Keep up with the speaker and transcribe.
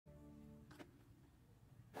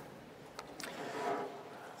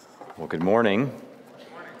Well, good morning.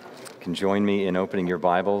 You can join me in opening your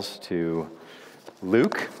Bibles to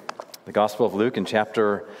Luke, the Gospel of Luke in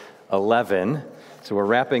chapter 11. So we're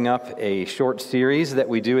wrapping up a short series that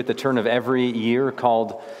we do at the turn of every year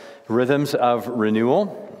called Rhythms of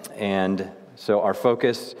Renewal. And so our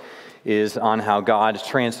focus is on how God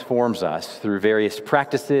transforms us through various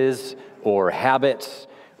practices or habits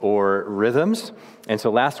or rhythms. And so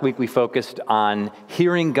last week we focused on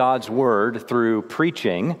hearing God's word through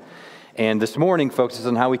preaching. And this morning focuses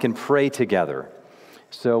on how we can pray together.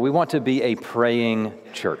 So we want to be a praying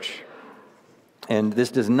church. And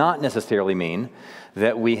this does not necessarily mean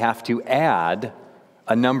that we have to add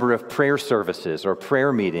a number of prayer services or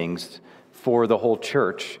prayer meetings for the whole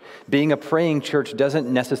church. Being a praying church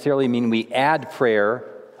doesn't necessarily mean we add prayer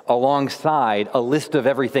alongside a list of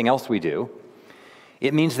everything else we do.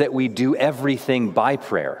 It means that we do everything by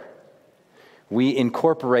prayer. We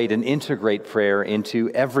incorporate and integrate prayer into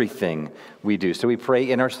everything we do. So we pray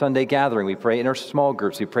in our Sunday gathering, we pray in our small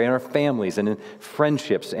groups, we pray in our families and in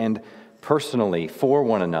friendships and personally for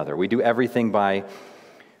one another. We do everything by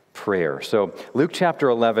prayer. So Luke chapter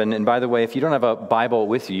 11, and by the way, if you don't have a Bible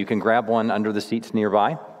with you, you can grab one under the seats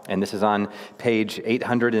nearby. And this is on page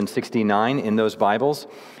 869 in those Bibles.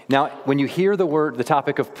 Now, when you hear the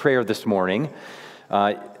topic of prayer this morning,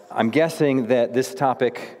 I'm guessing that this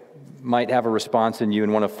topic might have a response in you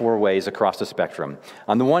in one of four ways across the spectrum.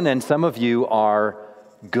 On the one end, some of you are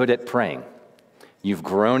good at praying. You've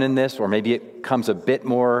grown in this, or maybe it comes a bit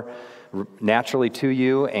more naturally to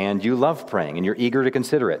you, and you love praying, and you're eager to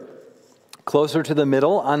consider it. Closer to the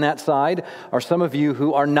middle on that side are some of you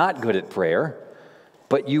who are not good at prayer,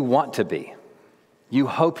 but you want to be. You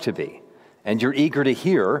hope to be, and you're eager to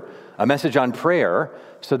hear a message on prayer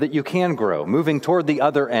so that you can grow. Moving toward the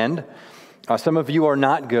other end, some of you are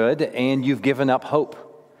not good and you've given up hope.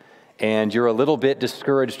 And you're a little bit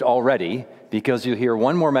discouraged already because you hear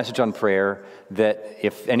one more message on prayer that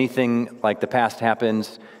if anything like the past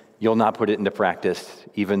happens, you'll not put it into practice,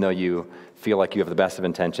 even though you feel like you have the best of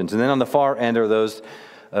intentions. And then on the far end are those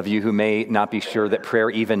of you who may not be sure that prayer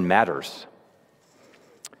even matters.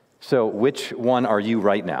 So which one are you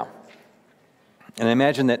right now? And I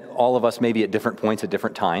imagine that all of us may be at different points at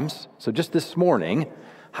different times. So just this morning,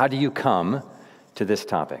 how do you come to this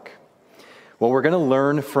topic? Well, we're going to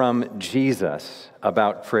learn from Jesus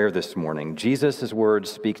about prayer this morning. Jesus' words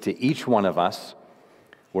speak to each one of us,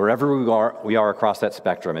 wherever we are across that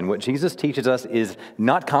spectrum. And what Jesus teaches us is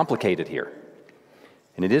not complicated here.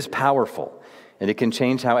 And it is powerful. And it can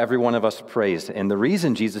change how every one of us prays. And the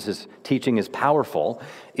reason Jesus' teaching is powerful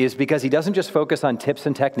is because he doesn't just focus on tips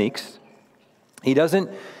and techniques. He doesn't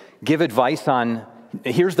give advice on,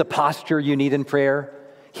 here's the posture you need in prayer.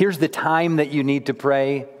 Here's the time that you need to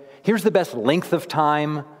pray. Here's the best length of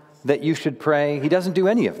time that you should pray. He doesn't do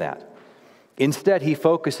any of that. Instead, he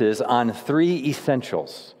focuses on three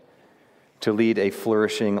essentials to lead a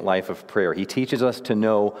flourishing life of prayer. He teaches us to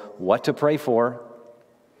know what to pray for,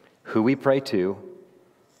 who we pray to,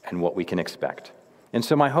 and what we can expect. And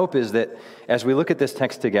so my hope is that as we look at this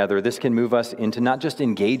text together, this can move us into not just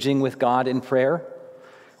engaging with God in prayer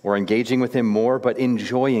or engaging with him more, but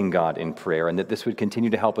enjoying God in prayer, and that this would continue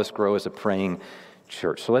to help us grow as a praying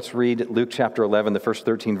church. So let's read Luke chapter 11, the first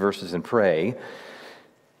 13 verses, and pray,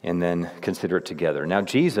 and then consider it together. Now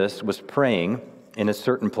Jesus was praying in a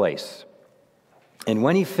certain place, and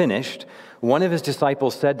when he finished, one of his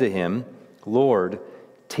disciples said to him, "Lord,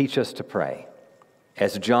 teach us to pray,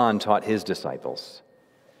 as John taught his disciples."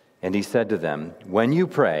 And he said to them, "When you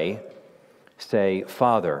pray, say,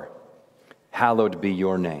 'Father, hallowed be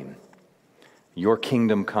your name. Your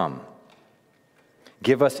kingdom come.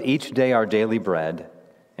 Give us each day our daily bread,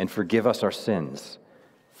 and forgive us our sins,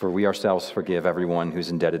 for we ourselves forgive everyone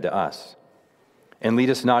who's indebted to us. And lead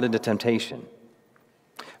us not into temptation.'"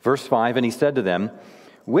 Verse 5, and he said to them,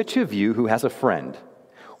 "Which of you who has a friend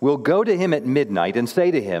will go to him at midnight and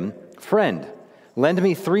say to him, 'Friend, lend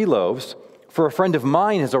me 3 loaves, for a friend of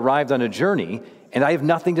mine has arrived on a journey, and I have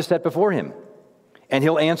nothing to set before him?' And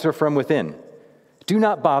he'll answer from within, 'Do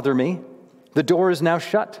not bother me. The door is now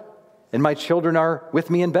shut, and my children are with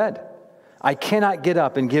me in bed. I cannot get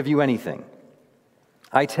up and give you anything.'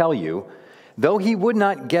 I tell you, though he would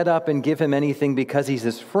not get up and give him anything because he's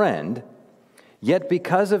his friend, yet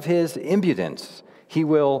because of his impudence, he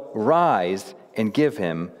will rise and give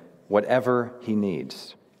him whatever he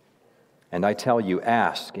needs. And I tell you,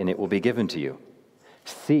 ask, and it will be given to you.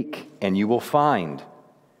 Seek, and you will find.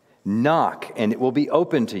 Knock, and it will be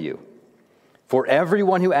open to you. For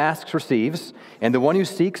everyone who asks receives, and the one who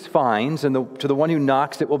seeks finds, and to the one who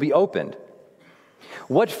knocks it will be opened.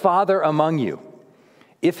 What father among you,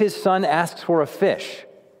 if his son asks for a fish,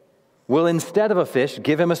 we'll instead of a fish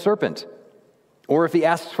give him a serpent. Or if he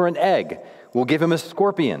asks for an egg, we'll give him a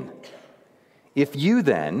scorpion. If you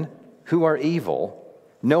then, who are evil,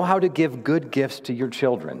 know how to give good gifts to your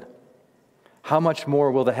children, how much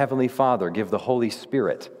more will the Heavenly Father give the Holy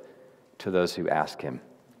Spirit to those who ask him?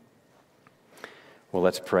 Well,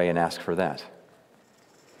 let's pray and ask for that.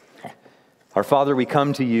 Our Father, we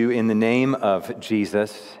come to you in the name of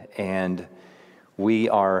Jesus, and we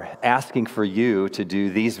are asking for you to do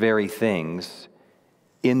these very things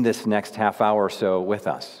in this next half hour or so with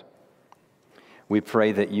us. We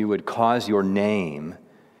pray that you would cause your name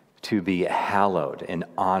to be hallowed and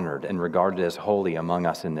honored and regarded as holy among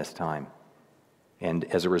us in this time, and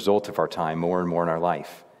as a result of our time, more and more in our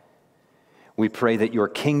life. We pray that your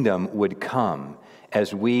kingdom would come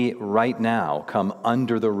as we right now come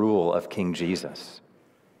under the rule of King Jesus,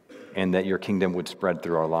 and that your kingdom would spread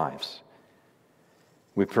through our lives.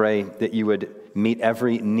 We pray that you would meet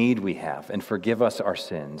every need we have and forgive us our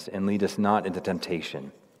sins and lead us not into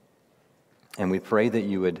temptation. And we pray that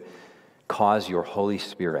you would cause your Holy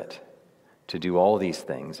Spirit to do all these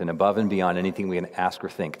things and above and beyond anything we can ask or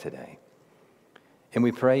think today. And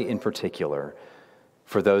we pray in particular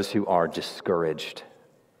for those who are discouraged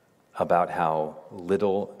about how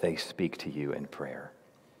little they speak to you in prayer.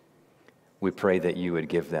 We pray that you would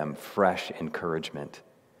give them fresh encouragement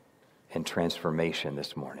and transformation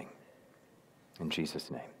this morning. In Jesus'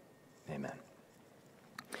 name, amen.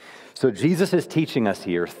 So Jesus is teaching us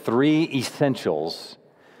here 3 essentials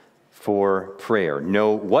for prayer.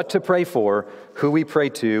 Know what to pray for, who we pray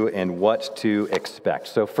to, and what to expect.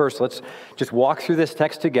 So first, let's just walk through this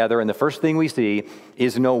text together, and the first thing we see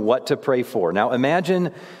is know what to pray for. Now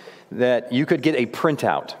imagine that you could get a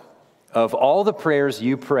printout of all the prayers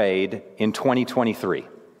you prayed in 2023,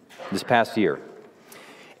 this past year.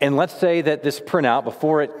 And let's say that this printout,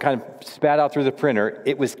 before it kind of spat out through the printer,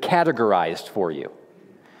 it was categorized for you.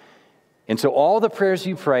 And so all the prayers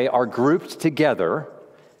you pray are grouped together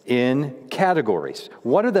in categories.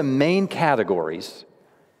 What are the main categories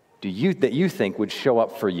that you think would show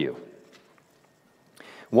up for you?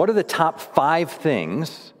 What are the top 5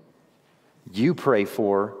 things you pray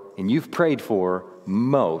for and you've prayed for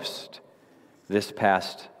most this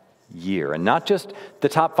past year? And not just the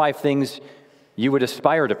top 5 things you would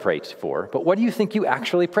aspire to pray for, but what do you think you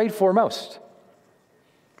actually prayed for most?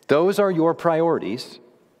 Those are your priorities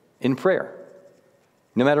in prayer.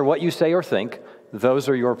 No matter what you say or think, those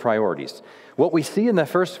are your priorities. What we see in the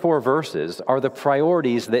first 4 verses are the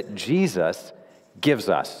priorities that Jesus gives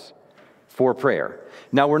us for prayer.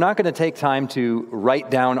 Now, we're not going to take time to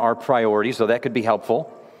write down our priorities, so that could be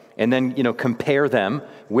helpful, and then, compare them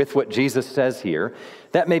with what Jesus says here.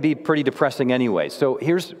 That may be pretty depressing anyway. So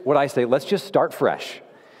here's what I say. Let's just start fresh.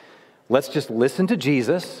 Let's just listen to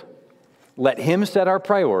Jesus, let him set our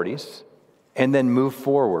priorities, and then move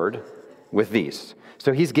forward with these.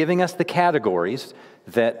 So he's giving us the categories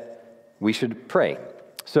that we should pray.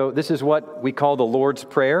 So this is what we call the Lord's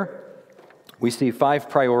Prayer. We see 5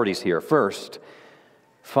 priorities here. First,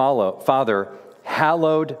 Father,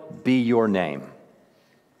 hallowed be your name.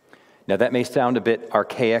 Now that may sound a bit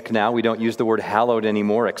archaic now. We don't use the word hallowed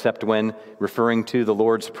anymore except when referring to the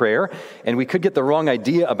Lord's Prayer. And we could get the wrong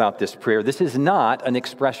idea about this prayer. This is not an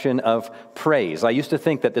expression of praise. I used to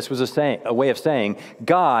think that this was a way of saying,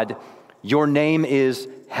 God, your name is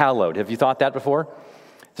hallowed. Have you thought that before?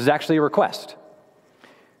 This is actually a request.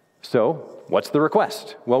 So, what's the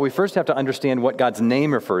request? Well, we first have to understand what God's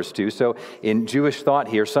name refers to. So, in Jewish thought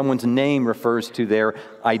here, someone's name refers to their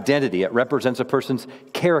identity. It represents a person's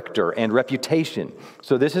character and reputation.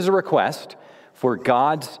 So, this is a request for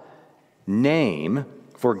God's name,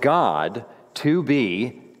 for God to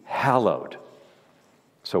be hallowed.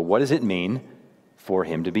 So, what does it mean for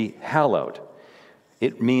him to be hallowed?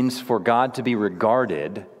 It means for God to be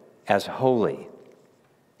regarded as holy.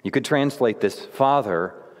 You could translate this,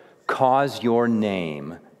 Father, cause your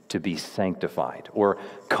name to be sanctified, or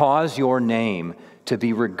cause your name to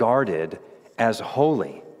be regarded as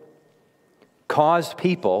holy. Cause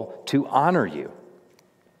people to honor you.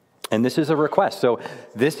 And this is a request. So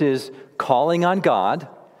this is calling on God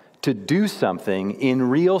to do something in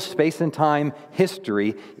real space and time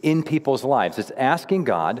history in people's lives. It's asking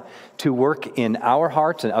God to work in our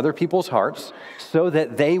hearts and other people's hearts so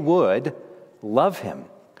that they would love him,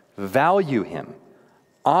 value him,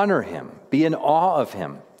 honor him, be in awe of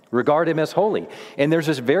him, regard him as holy. And there's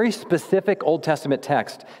this very specific Old Testament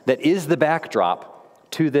text that is the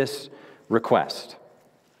backdrop to this request.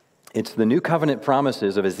 It's the new covenant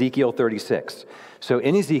promises of Ezekiel 36. So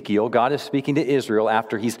in Ezekiel, God is speaking to Israel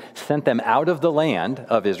after he's sent them out of the land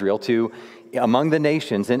of Israel to among the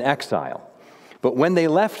nations in exile. But when they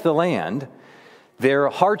left the land, their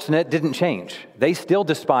hearts and it didn't change. They still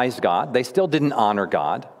despised God. They still didn't honor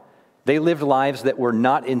God. They lived lives that were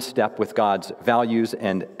not in step with God's values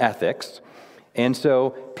and ethics. And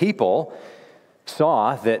so people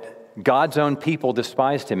saw that God's own people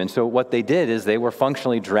despised him. And so what they did is they were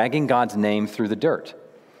functionally dragging God's name through the dirt.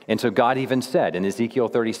 And so God even said in Ezekiel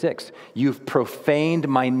 36, "You've profaned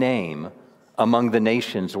my name among the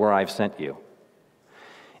nations where I've sent you."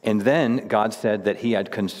 And then God said that he had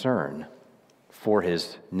concern for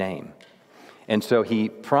his name. And so he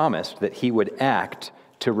promised that he would act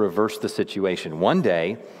to reverse the situation. One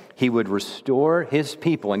day, he would restore his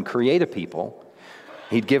people and create a people.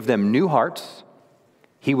 He'd give them new hearts.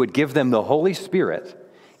 He would give them the Holy Spirit.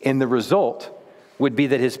 And the result would be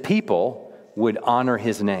that his people would honor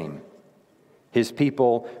his name. His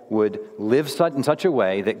people would live in such a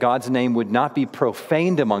way that God's name would not be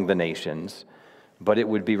profaned among the nations, but it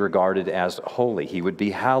would be regarded as holy. He would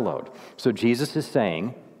be hallowed. So Jesus is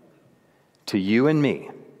saying to you and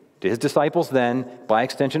me, to his disciples then, by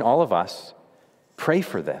extension all of us, pray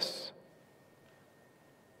for this.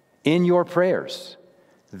 In your prayers,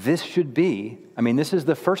 this should be, this is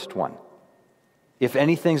the first one. If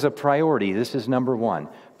anything's a priority, this is number one.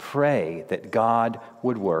 Pray that God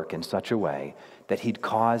would work in such a way that he'd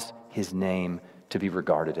cause his name to be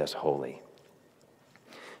regarded as holy.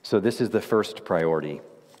 So this is the first priority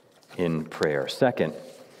in prayer. Second,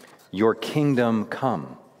 your kingdom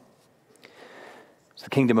come. It's the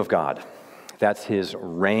kingdom of God. That's his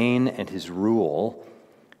reign and his rule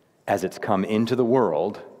as it's come into the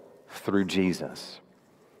world through Jesus.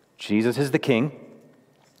 Jesus is the king,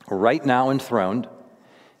 right now enthroned,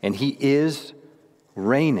 and he is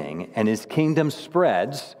reigning, and his kingdom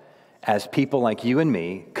spreads as people like you and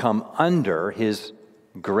me come under his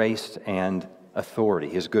grace and authority,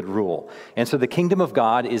 his good rule. And so the kingdom of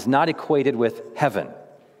God is not equated with heaven.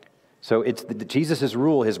 So Jesus'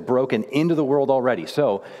 rule has broken into the world already.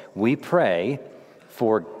 So we pray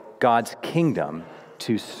for God's kingdom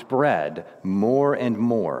to spread more and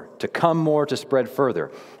more, to come more, to spread further.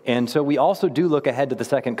 And so we also do look ahead to the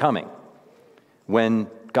second coming, when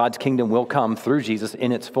God's kingdom will come through Jesus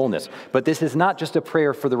in its fullness. But this is not just a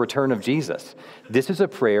prayer for the return of Jesus. This is a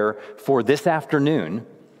prayer for this afternoon,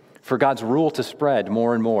 for God's rule to spread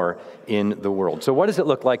more and more in the world. So what does it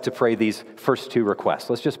look like to pray these first two requests?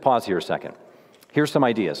 Let's just pause here a second. Here's some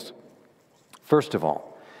ideas. First of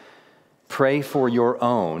all, pray for your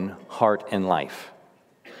own heart and life.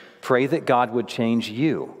 Pray that God would change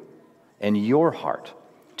you and your heart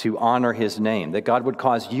to honor his name, that God would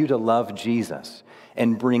cause you to love Jesus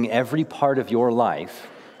and bring every part of your life,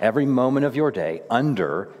 every moment of your day,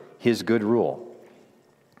 under his good rule.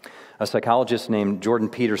 A psychologist named Jordan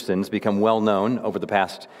Peterson has become well known over the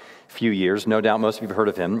past few years. No doubt most of you have heard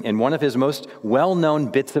of him. And one of his most well-known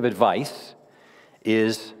bits of advice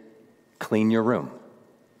is clean your room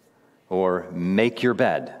or make your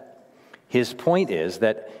bed. His point is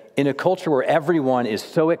that in a culture where everyone is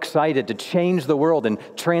so excited to change the world and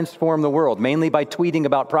transform the world, mainly by tweeting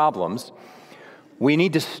about problems, we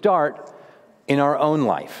need to start in our own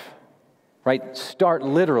life. Right? Start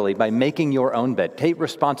literally by making your own bed. Take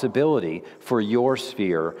responsibility for your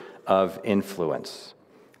sphere of influence.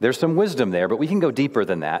 There's some wisdom there, but we can go deeper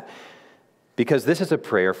than that, because this is a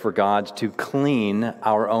prayer for God to clean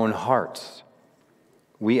our own hearts.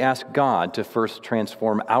 We ask God to first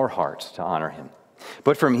transform our hearts to honor him.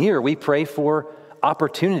 But from here, we pray for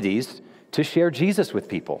opportunities to share Jesus with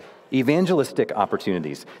people, evangelistic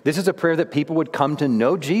opportunities. This is a prayer that people would come to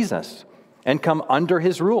know Jesus and come under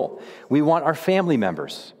his rule. We want our family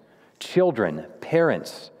members, children,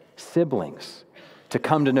 parents, siblings to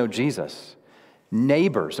come to know Jesus.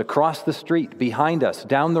 Neighbors across the street, behind us,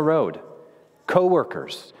 down the road,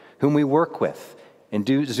 coworkers whom we work with and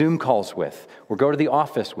do Zoom calls with or go to the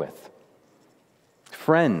office with.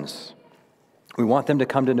 Friends, we want them to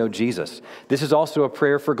come to know Jesus. This is also a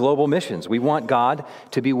prayer for global missions. We want God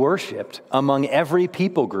to be worshiped among every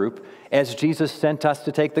people group as Jesus sent us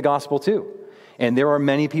to take the gospel to. And there are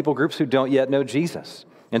many people groups who don't yet know Jesus.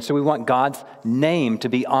 And so we want God's name to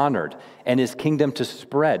be honored and his kingdom to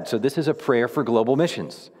spread. So this is a prayer for global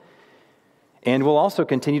missions. And we'll also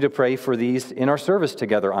continue to pray for these in our service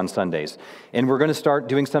together on Sundays. And we're going to start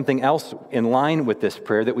doing something else in line with this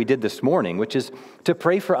prayer that we did this morning, which is to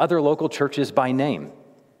pray for other local churches by name,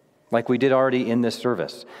 like we did already in this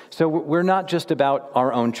service. So we're not just about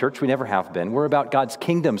our own church. We never have been. We're about God's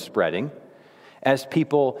kingdom spreading as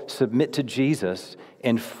people submit to Jesus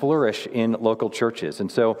and flourish in local churches.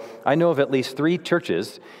 And so I know of at least 3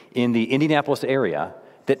 churches in the Indianapolis area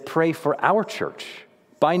that pray for our church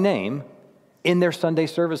by name in their Sunday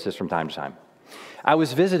services from time to time. I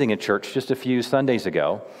was visiting a church just a few Sundays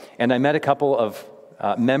ago, and I met a couple of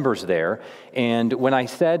members there, and when I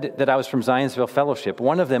said that I was from Zionsville Fellowship,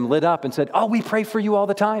 one of them lit up and said, "Oh, we pray for you all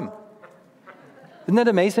the time." Isn't that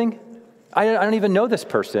amazing? I don't even know this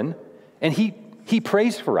person, and he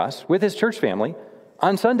prays for us with his church family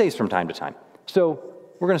on Sundays from time to time. So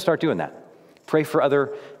we're going to start doing that. Pray for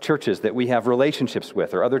other churches that we have relationships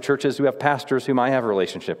with, or other churches who have pastors whom I have a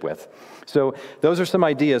relationship with. So those are some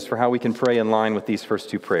ideas for how we can pray in line with these first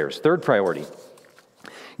two prayers. Third priority,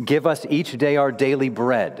 give us each day our daily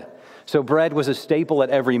bread. So bread was a staple at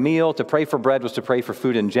every meal. To pray for bread was to pray for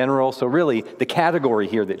food in general. So really, the category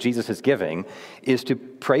here that Jesus is giving is to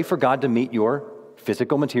pray for God to meet your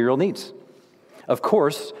physical, material needs. Of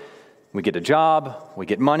course, we get a job, we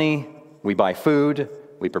get money, we buy food,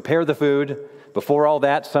 we prepare the food. Before all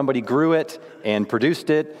that, somebody grew it and produced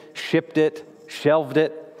it, shipped it, shelved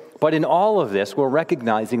it. But in all of this, we're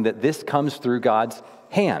recognizing that this comes through God's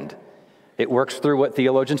hand. It works through what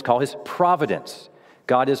theologians call his providence.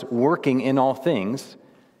 God is working in all things,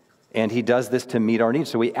 and he does this to meet our needs.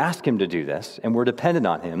 So we ask him to do this, and we're dependent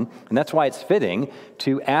on him. And that's why it's fitting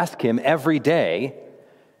to ask him every day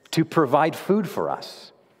to provide food for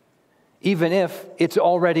us. Even if it's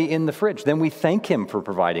already in the fridge, then we thank him for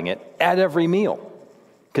providing it at every meal,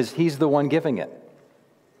 because he's the one giving it.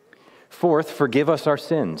 Fourth, forgive us our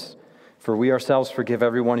sins, for we ourselves forgive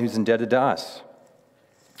everyone who's indebted to us.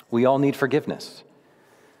 We all need forgiveness.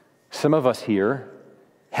 Some of us here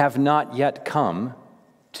have not yet come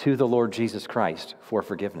to the Lord Jesus Christ for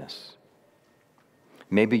forgiveness.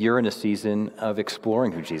 Maybe you're in a season of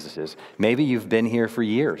exploring who Jesus is. Maybe you've been here for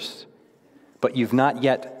years, but you've not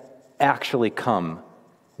yet actually come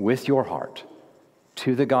with your heart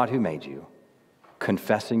to the God who made you,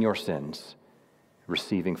 confessing your sins,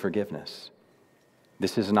 receiving forgiveness.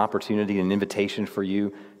 This is an opportunity, an invitation for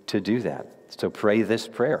you to do that. So pray this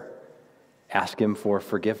prayer. Ask him for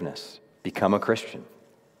forgiveness. Become a Christian.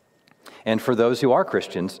 And for those who are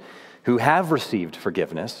Christians, who have received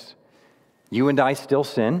forgiveness, you and I still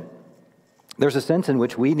sin. There's a sense in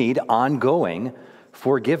which we need ongoing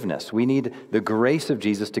forgiveness. We need the grace of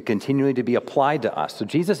Jesus to continually to be applied to us. So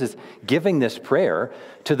Jesus is giving this prayer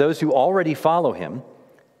to those who already follow him.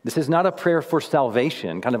 This is not a prayer for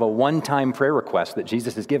salvation, kind of a one-time prayer request that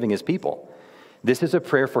Jesus is giving his people. This is a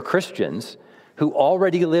prayer for Christians who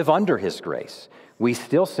already live under his grace. We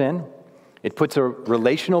still sin. It puts a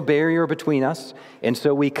relational barrier between us, and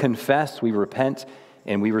so we confess, we repent,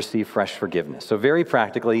 and we receive fresh forgiveness. So very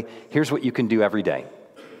practically, here's what you can do every day.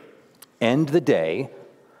 End the day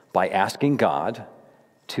by asking God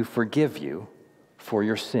to forgive you for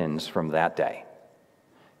your sins from that day.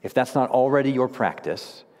 If that's not already your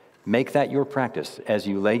practice, make that your practice as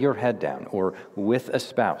you lay your head down, or with a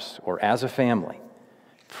spouse, or as a family.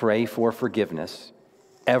 Pray for forgiveness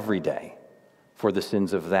every day for the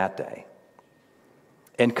sins of that day.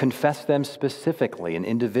 And confess them specifically and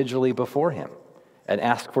individually before him. And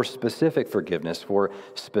ask for specific forgiveness for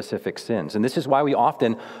specific sins. And this is why we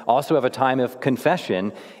often also have a time of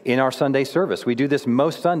confession in our Sunday service. We do this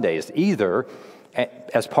most Sundays, either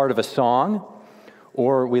as part of a song,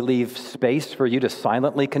 or we leave space for you to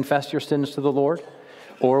silently confess your sins to the Lord,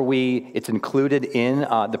 or it's included in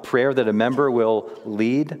the prayer that a member will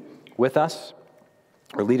lead with us,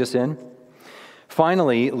 or lead us in.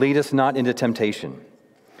 Finally, lead us not into temptation.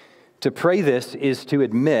 To pray this is to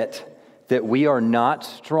admit that we are not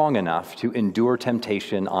strong enough to endure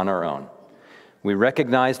temptation on our own. We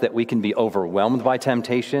recognize that we can be overwhelmed by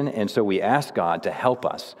temptation, and so we ask God to help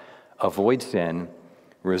us avoid sin,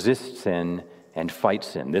 resist sin, and fight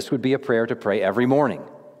sin. This would be a prayer to pray every morning.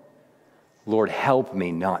 Lord, help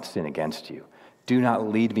me not sin against you. Do not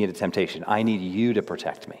lead me into temptation. I need you to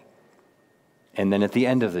protect me. And then at the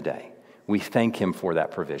end of the day, we thank him for that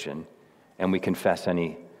provision, and we confess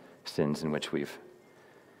any sins in which we've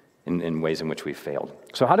in ways in which we've failed.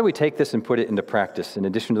 So how do we take this and put it into practice in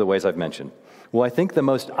addition to the ways I've mentioned? Well, I think the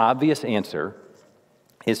most obvious answer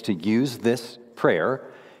is to use this prayer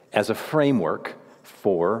as a framework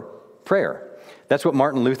for prayer. That's what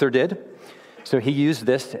Martin Luther did. So he used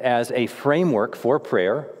this as a framework for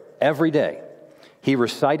prayer every day. He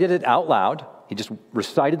recited it out loud. He just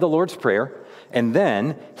recited the Lord's Prayer, and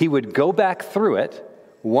then he would go back through it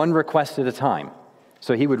one request at a time.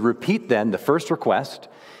 So he would repeat then the first request,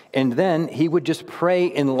 and then he would just pray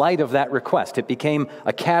in light of that request. It became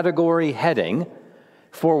a category heading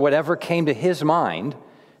for whatever came to his mind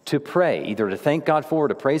to pray, either to thank God for, or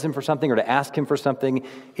to praise him for something, or to ask him for something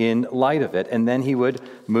in light of it. And then he would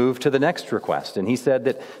move to the next request. And he said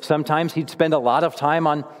that sometimes he'd spend a lot of time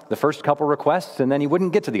on the first couple requests, and then he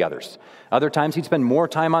wouldn't get to the others. Other times he'd spend more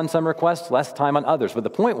time on some requests, less time on others. But the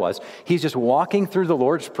point was, he's just walking through the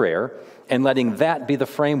Lord's Prayer and letting that be the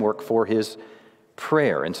framework for his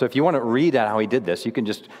prayer. And so if you want to read out how he did this, you can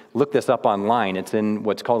just look this up online. It's in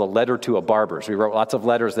what's called a letter to a barber. So he wrote lots of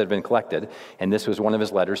letters that have been collected, and this was one of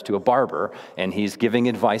his letters to a barber, and he's giving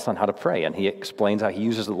advice on how to pray, and he explains how he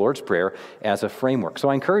uses the Lord's Prayer as a framework. So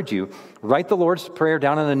I encourage you, write the Lord's Prayer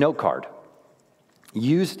down on a note card.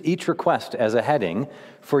 Use each request as a heading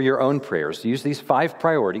for your own prayers. Use these 5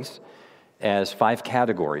 priorities as 5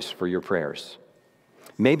 categories for your prayers.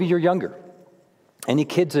 Maybe you're younger. Any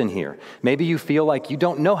kids in here? Maybe you feel like you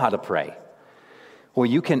don't know how to pray. Well,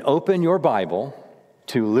 you can open your Bible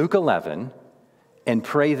to Luke 11 and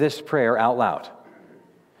pray this prayer out loud.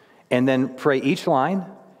 And then pray each line,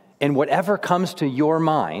 and whatever comes to your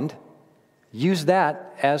mind, use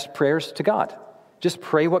that as prayers to God. Just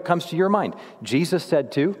pray what comes to your mind. Jesus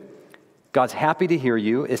said too, God's happy to hear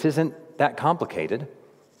you. This isn't that complicated.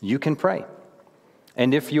 You can pray.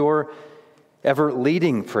 And if you're ever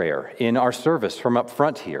leading prayer in our service from up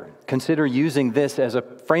front here, consider using this as a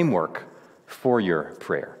framework for your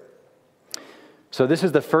prayer. So this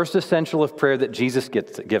is the first essential of prayer that Jesus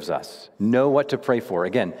gives us. Know what to pray for.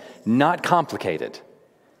 Again, not complicated.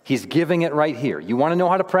 He's giving it right here. You want to know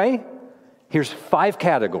how to pray? Here's 5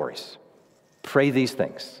 categories. Pray these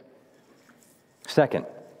things. Second,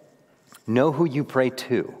 know who you pray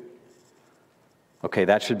to. Okay,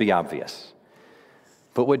 that should be obvious.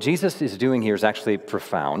 But what Jesus is doing here is actually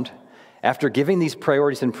profound. After giving these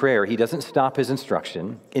priorities in prayer, he doesn't stop his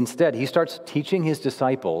instruction. Instead, he starts teaching his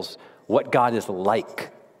disciples what God is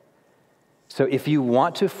like. So if you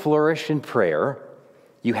want to flourish in prayer,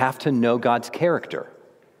 you have to know God's character.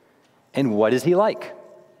 And what is he like?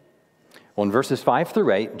 Well, in verses 5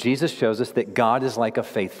 through 8, Jesus shows us that God is like a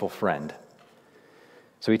faithful friend.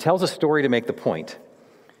 So he tells a story to make the point.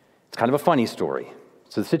 It's kind of a funny story.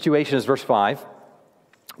 So the situation is verse 5.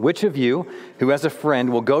 Which of you who has a friend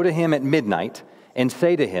will go to him at midnight and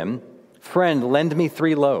say to him, "Friend, lend me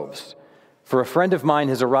 3 loaves, for a friend of mine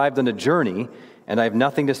has arrived on a journey, and I have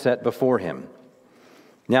nothing to set before him."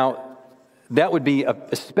 Now, that would be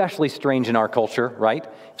especially strange in our culture, right?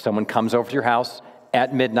 If someone comes over to your house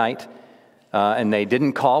at midnight, and they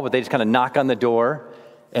didn't call, but they just kind of knock on the door,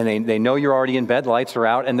 and they know you're already in bed, lights are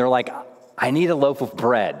out, and they're like, "I need a loaf of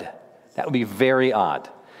bread." That would be very odd.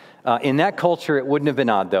 In that culture, it wouldn't have been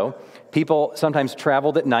odd, though. People sometimes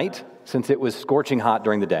traveled at night, since it was scorching hot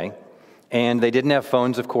during the day. And they didn't have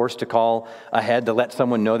phones, of course, to call ahead to let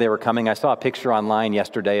someone know they were coming. I saw a picture online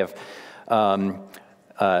yesterday of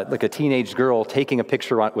like a teenage girl taking a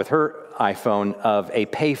picture with her iPhone of a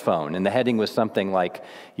payphone. And the heading was something like,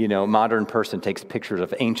 modern person takes pictures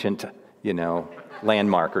of ancient,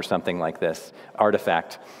 landmark or something like this,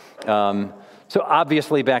 artifact. So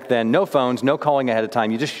obviously back then, no phones, no calling ahead of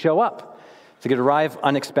time. You just show up. So you could arrive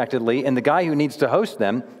unexpectedly, and the guy who needs to host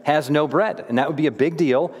them has no bread. And that would be a big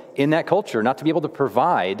deal in that culture, not to be able to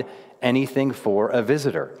provide anything for a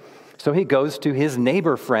visitor. So he goes to his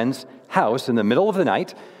neighbor friend's house in the middle of the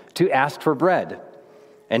night to ask for bread.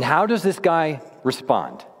 And how does this guy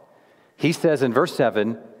respond? He says in verse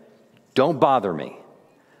 7, "Don't bother me.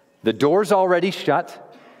 The door's already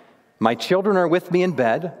shut. My children are with me in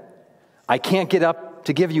bed. I can't get up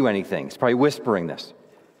to give you anything." He's probably whispering this.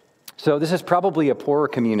 So this is probably a poorer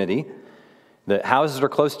community. The houses are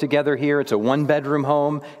close together here. It's a 1-bedroom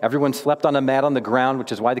home. Everyone slept on a mat on the ground,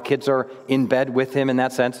 which is why the kids are in bed with him in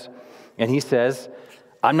that sense. And he says,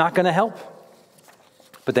 "I'm not going to help."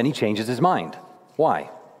 But then he changes his mind. Why?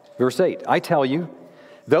 Verse 8, "I tell you,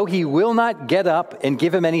 though he will not get up and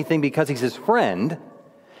give him anything because he's his friend,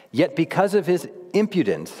 yet because of his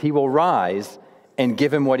impudence, he will rise and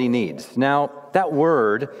give him what he needs." Now, that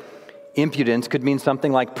word, impudence, could mean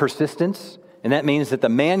something like persistence, and that means that the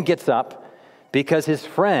man gets up because his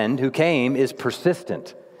friend who came is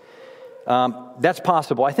persistent. That's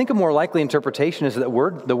possible. I think a more likely interpretation is that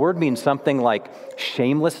the word means something like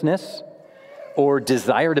shamelessness or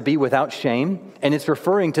desire to be without shame, and it's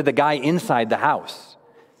referring to the guy inside the house,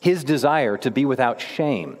 his desire to be without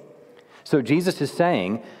shame. So Jesus is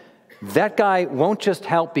saying, that guy won't just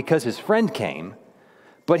help because his friend came,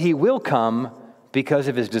 but he will come because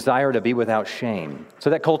of his desire to be without shame. So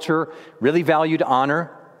that culture really valued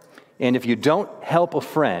honor. And if you don't help a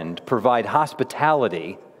friend provide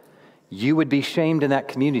hospitality, you would be shamed in that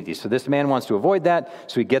community. So this man wants to avoid that,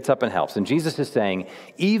 so he gets up and helps. And Jesus is saying,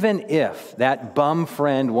 even if that bum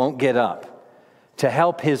friend won't get up to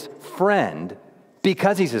help his friend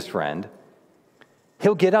because he's his friend,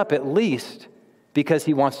 he'll get up at least because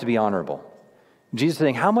he wants to be honorable. Jesus is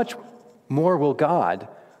saying, how much more will God,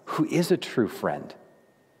 who is a true friend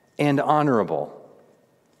and honorable,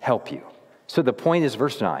 help you? So the point is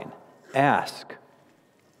verse 9, ask,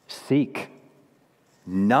 seek,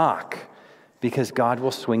 knock, because God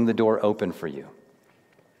will swing the door open for you.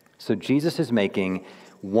 So Jesus is making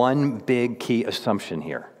one big key assumption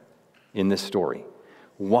here in this story.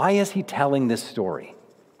 Why is he telling this story?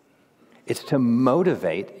 It's to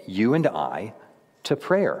motivate you and I to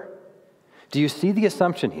prayer. Do you see the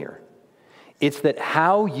assumption here? It's that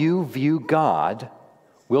how you view God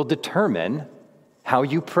will determine how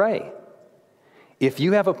you pray. If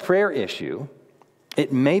you have a prayer issue,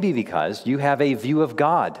 it may be because you have a view of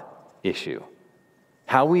God issue.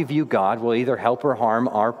 How we view God will either help or harm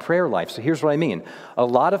our prayer life. So here's what I mean. A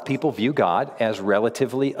lot of people view God as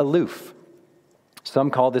relatively aloof.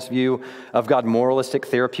 Some call this view of God moralistic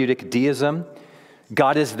therapeutic deism.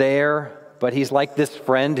 God is there, but he's like this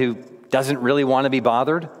friend who doesn't really want to be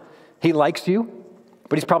bothered. He likes you,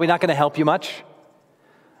 but he's probably not going to help you much.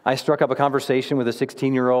 I struck up a conversation with a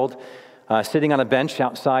 16-year-old sitting on a bench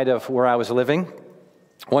outside of where I was living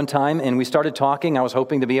one time, and we started talking. I was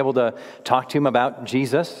hoping to be able to talk to him about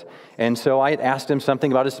Jesus, and so I had asked him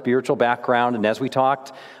something about his spiritual background, and as we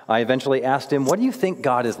talked, I eventually asked him, what do you think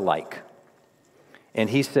God is like? And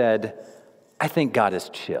he said, I think God is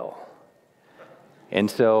chill. And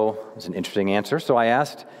so it was an interesting answer. So I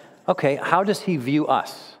asked, okay, how does he view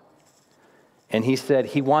us? And he said,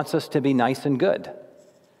 he wants us to be nice and good.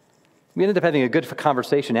 We ended up having a good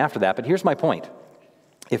conversation after that, but here's my point.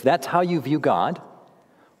 If that's how you view God,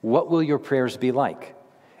 what will your prayers be like?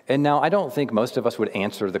 And now I don't think most of us would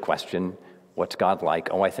answer the question, what's God like?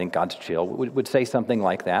 Oh, I think God's chill. Would say something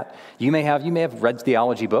like that. You may have read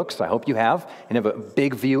theology books, I hope you have, and have a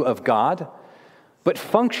big view of God. But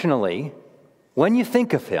functionally, when you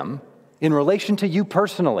think of him in relation to you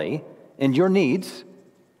personally and your needs,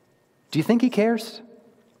 do you think he cares?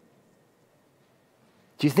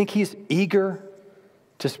 Do you think he's eager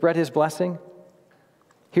to spread his blessing?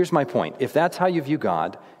 Here's my point. If that's how you view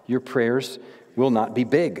God, your prayers will not be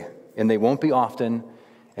big, and they won't be often,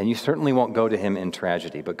 and you certainly won't go to him in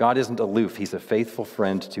tragedy. But God isn't aloof. He's a faithful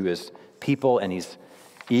friend to his people, and he's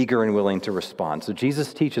eager and willing to respond. So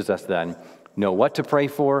Jesus teaches us then, know what to pray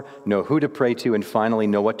for, know who to pray to, and finally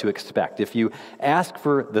know what to expect. If you ask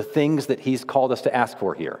for the things that he's called us to ask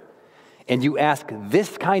for here, and you ask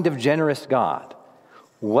this kind of generous God,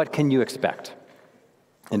 what can you expect?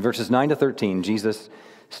 In verses 9 to 13, Jesus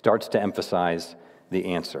starts to emphasize the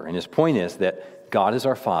answer. And his point is that God is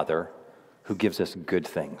our Father who gives us good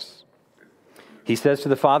things. He says to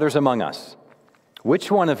the fathers among us,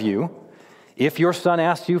 which one of you, if your son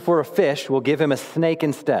asks you for a fish, will give him a snake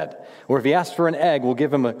instead? Or if he asks for an egg, will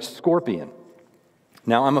give him a scorpion?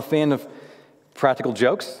 Now, I'm a fan of practical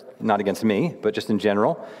jokes, not against me, but just in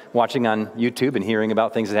general, watching on YouTube and hearing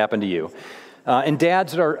about things that happen to you. And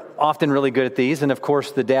dads are often really good at these. And of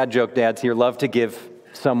course, the dad joke dads here love to give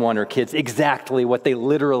someone or kids exactly what they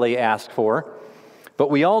literally ask for. But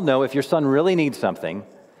we all know if your son really needs something,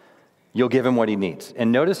 you'll give him what he needs.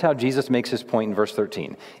 And notice how Jesus makes his point in verse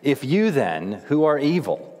 13. If you then, who are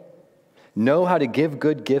evil, know how to give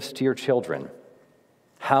good gifts to your children,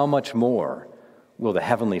 how much more will the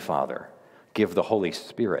Heavenly Father give the Holy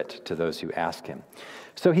Spirit to those who ask him?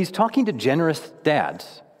 So he's talking to generous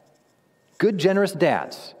dads, good generous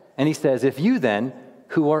dads. And he says, if you then,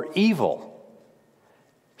 who are evil.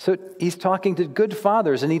 So he's talking to good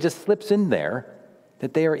fathers, and he just slips in there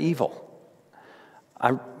that they are evil.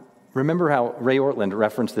 I remember how Ray Ortland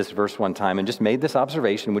referenced this verse one time and just made this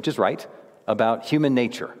observation, which is right, about human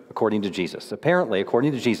nature, according to Jesus. Apparently,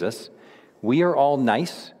 according to Jesus, we are all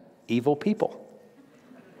nice, evil people.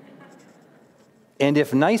 And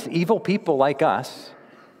if nice, evil people like us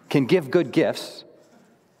can give good gifts,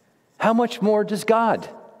 how much more does God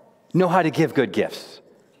know how to give good gifts?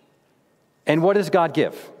 And what does God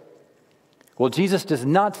give? Well, Jesus does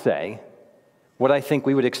not say what I think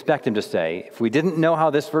we would expect him to say. If we didn't know how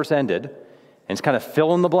this verse ended, and it's kind of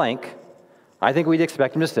fill in the blank, I think we'd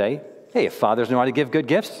expect him to say, hey, if fathers know how to give good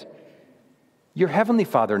gifts, your heavenly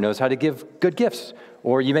Father knows how to give good gifts.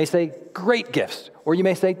 Or you may say great gifts, or you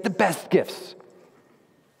may say the best gifts.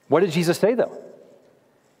 What did Jesus say, though?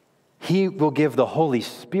 He will give the Holy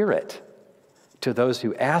Spirit to those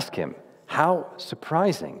who ask him. How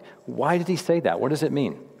surprising. Why did he say that? What does it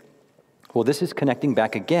mean? Well, this is connecting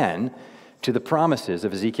back again to the promises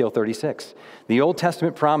of Ezekiel 36. The Old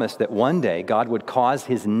Testament promised that one day God would cause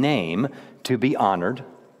his name to be honored.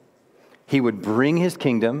 He would bring his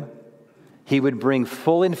kingdom. He would bring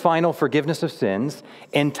full and final forgiveness of sins,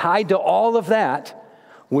 and tied to all of that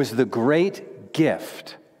was the great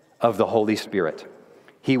gift of the Holy Spirit.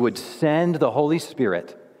 He would send the Holy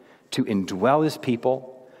Spirit to indwell his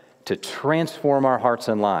people, to transform our hearts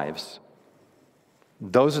and lives.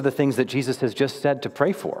 Those are the things that Jesus has just said to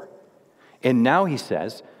pray for. And now he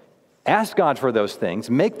says, ask God for those things,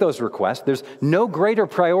 make those requests. There's no greater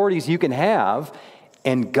priorities you can have,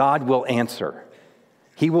 and God will answer.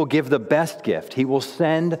 He will give the best gift. He will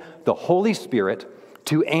send the Holy Spirit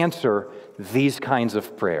to answer these kinds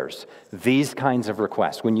of prayers, these kinds of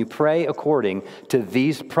requests. When you pray according to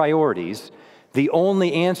these priorities, the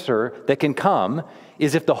only answer that can come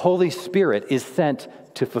is if the Holy Spirit is sent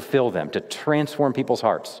to fulfill them, to transform people's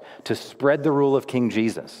hearts, to spread the rule of King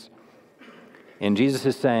Jesus. And Jesus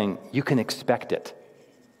is saying, you can expect it.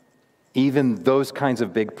 Even those kinds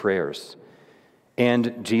of big prayers.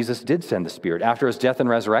 And Jesus did send the Spirit. After his death and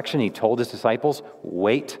resurrection, he told his disciples,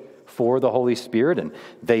 wait for the Holy Spirit. And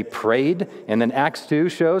they prayed. And then Acts 2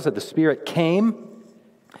 shows that the Spirit came.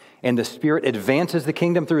 And the Spirit advances the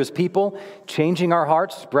kingdom through his people, changing our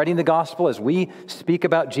hearts, spreading the gospel as we speak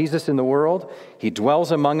about Jesus in the world. He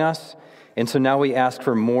dwells among us. And so now we ask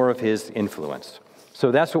for more of his influence.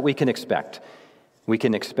 So that's what we can expect. We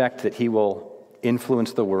can expect that he will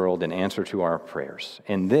influence the world and answer to our prayers.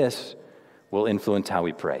 And this will influence how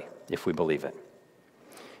we pray, if we believe it.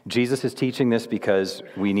 Jesus is teaching this because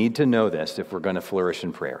we need to know this if we're going to flourish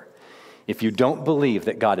in prayer. If you don't believe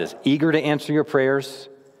that God is eager to answer your prayers,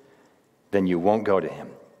 then you won't go to him.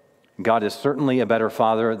 God is certainly a better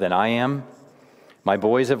father than I am. My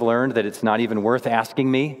boys have learned that it's not even worth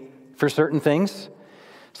asking me for certain things.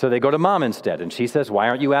 So they go to mom instead, and she says, why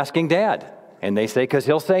aren't you asking dad? And they say, because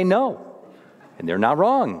he'll say no. And they're not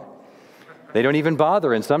wrong. They don't even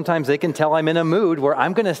bother. And sometimes they can tell I'm in a mood where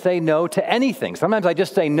I'm going to say no to anything. Sometimes I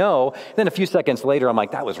just say no. Then a few seconds later, I'm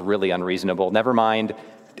like, that was really unreasonable. Never mind.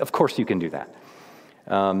 Of course you can do that.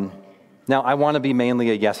 Now, I want to be mainly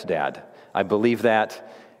a yes dad. I believe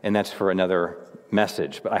that, and that's for another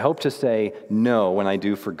message. But I hope to say no when I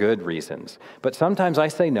do for good reasons. But sometimes I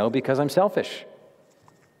say no because I'm selfish.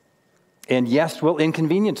 And yes will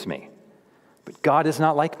inconvenience me. But God is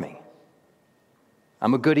not like me.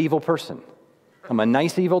 I'm a good evil person. I'm a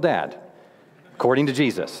nice evil dad, according to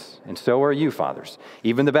Jesus. And so are you, fathers,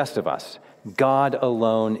 even the best of us. God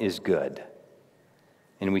alone is good.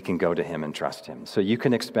 And we can go to him and trust him. So you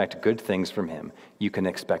can expect good things from him. You can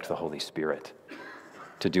expect the Holy Spirit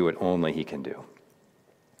to do what only he can do.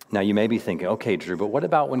 Now you may be thinking, okay, Drew, but what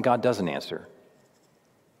about when God doesn't answer?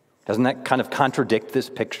 Doesn't that kind of contradict this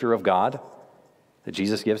picture of God that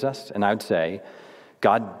Jesus gives us? And I would say,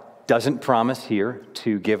 God doesn't promise here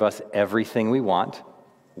to give us everything we want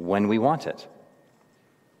when we want it.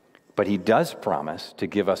 But he does promise to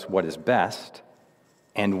give us what is best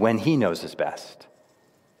and when he knows is best.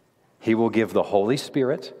 He will give the Holy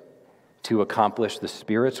Spirit to accomplish the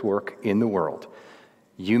Spirit's work in the world.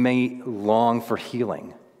 You may long for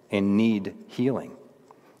healing and need healing,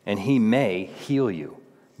 and he may heal you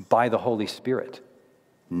by the Holy Spirit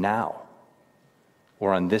now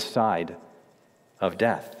or on this side of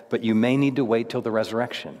death. But you may need to wait till the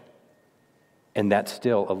resurrection, and that's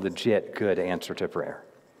still a legit good answer to prayer.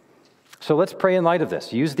 So let's pray in light of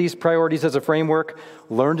this. Use these priorities as a framework.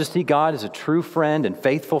 Learn to see God as a true friend and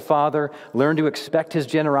faithful father. Learn to expect his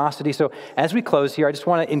generosity. So as we close here, I just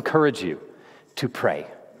want to encourage you to pray.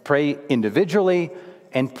 Pray individually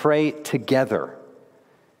and pray together.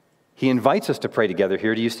 He invites us to pray together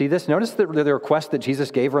here. Do you see this? Notice the request that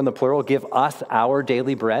Jesus gave her in the plural, give us our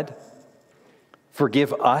daily bread.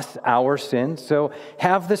 Forgive us our sins. So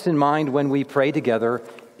have this in mind when we pray together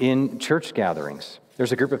in church gatherings.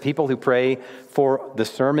 There's a group of people who pray for the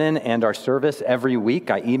sermon and our service every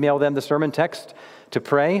week. I email them the sermon text to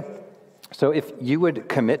pray. So if you would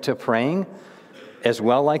commit to praying as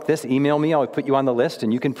well like this, email me. I'll put you on the list,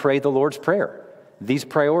 and you can pray the Lord's Prayer. These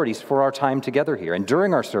priorities for our time together here. And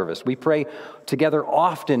during our service, we pray together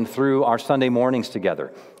often through our Sunday mornings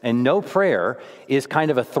together. And no prayer is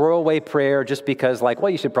kind of a throwaway prayer just because, like,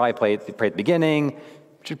 well, you should probably pray at the beginning. You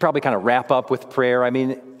should probably kind of wrap up with prayer. I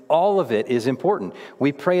mean, all of it is important.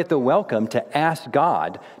 We pray at the welcome to ask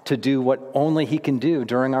God to do what only he can do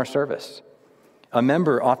during our service. A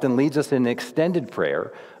member often leads us in an extended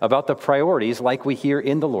prayer about the priorities like we hear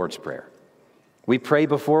in the Lord's Prayer. We pray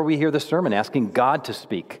before we hear the sermon, asking God to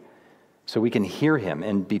speak so we can hear him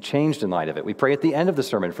and be changed in light of it. We pray at the end of the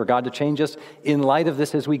sermon for God to change us in light of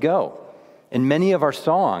this as we go. And many of our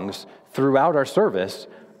songs throughout our service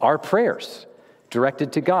are prayers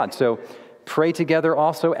directed to God. So pray together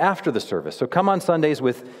also after the service. So come on Sundays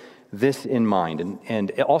with this in mind.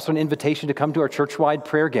 And also an invitation to come to our church-wide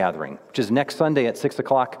prayer gathering, which is next Sunday at 6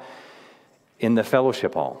 o'clock in the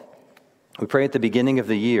fellowship hall. We pray at the beginning of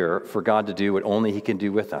the year for God to do what only he can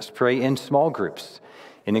do with us. Pray in small groups,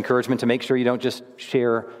 in encouragement to make sure you don't just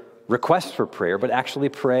share requests for prayer, but actually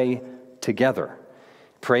pray together.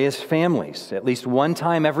 Pray as families, at least one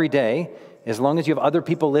time every day. As long as you have other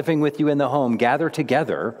people living with you in the home, gather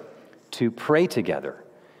together to pray together.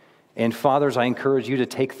 And fathers, I encourage you to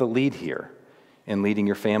take the lead here in leading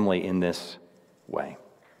your family in this way.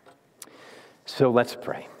 So let's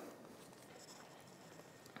pray.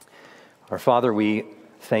 Our Father, we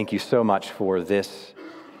thank you so much for this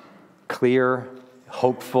clear,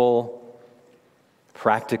 hopeful,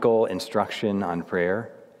 practical instruction on prayer.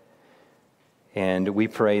 And we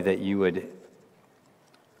pray that you would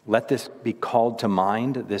let this be called to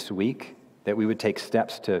mind this week, that we would take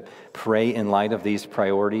steps to pray in light of these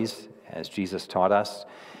priorities as Jesus taught us.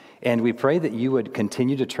 And we pray that you would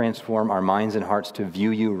continue to transform our minds and hearts to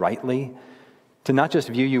view you rightly, to not just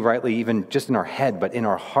view you rightly even just in our head, but in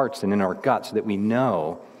our hearts and in our guts, so that we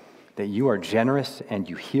know that you are generous and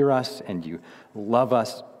you hear us and you love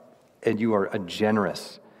us and you are a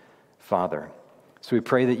generous Father. So we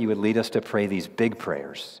pray that you would lead us to pray these big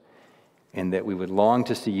prayers and that we would long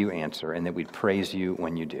to see you answer and that we'd praise you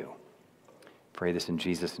when you do. Pray this in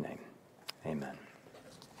Jesus' name. Amen.